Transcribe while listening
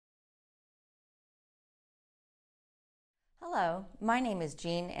Hello, my name is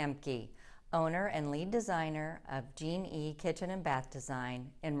Jean Ehmke, owner and lead designer of Jean E Kitchen and Bath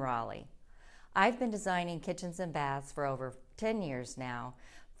Design in Raleigh. I've been designing kitchens and baths for over 10 years now,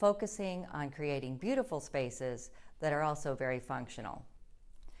 focusing on creating beautiful spaces that are also very functional.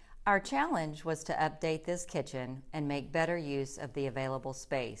 Our challenge was to update this kitchen and make better use of the available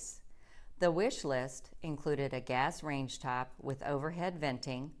space. The wish list included a gas range top with overhead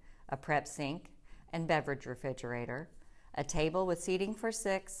venting, a prep sink, and beverage refrigerator, a table with seating for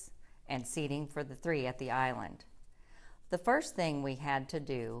 6, and seating for the 3 at the island. The first thing we had to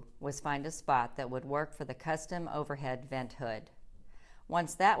do was find a spot that would work for the custom overhead vent hood.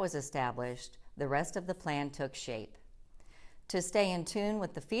 Once that was established, the rest of the plan took shape. To stay in tune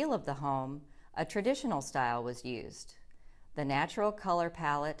with the feel of the home, a traditional style was used. The natural color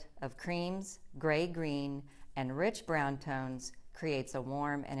palette of creams, gray-green, and rich brown tones creates a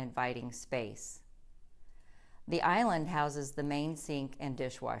warm and inviting space. The island houses the main sink and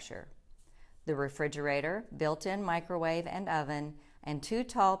dishwasher. The refrigerator, built-in microwave and oven, and 2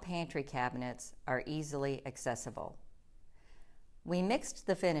 tall pantry cabinets are easily accessible. We mixed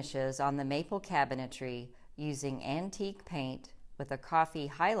the finishes on the maple cabinetry using antique paint with a coffee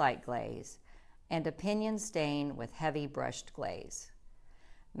highlight glaze and a pinion stain with heavy brushed glaze.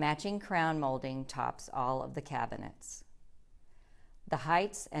 Matching crown molding tops all of the cabinets. The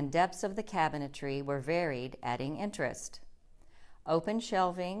heights and depths of the cabinetry were varied, adding interest. Open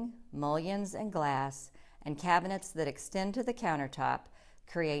shelving, mullions and glass, and cabinets that extend to the countertop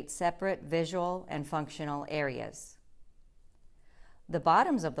create separate visual and functional areas. The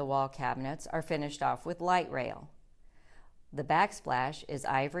bottoms of the wall cabinets are finished off with light rail. The backsplash is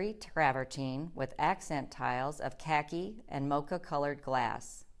ivory travertine with accent tiles of khaki and mocha-colored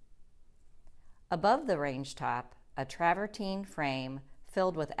glass. Above the range top, a travertine frame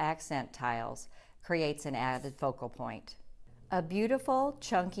filled with accent tiles creates an added focal point. A beautiful,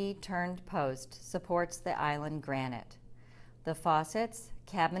 chunky turned post supports the island granite. The faucets,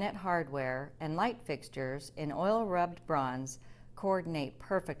 cabinet hardware, and light fixtures in oil-rubbed bronze coordinate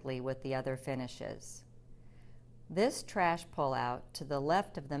perfectly with the other finishes. This trash pullout to the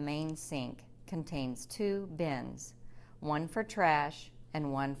left of the main sink contains 2 bins, one for trash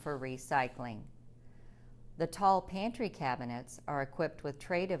and one for recycling. The tall pantry cabinets are equipped with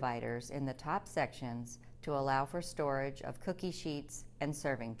tray dividers in the top sections to allow for storage of cookie sheets and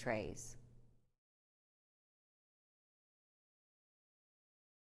serving trays.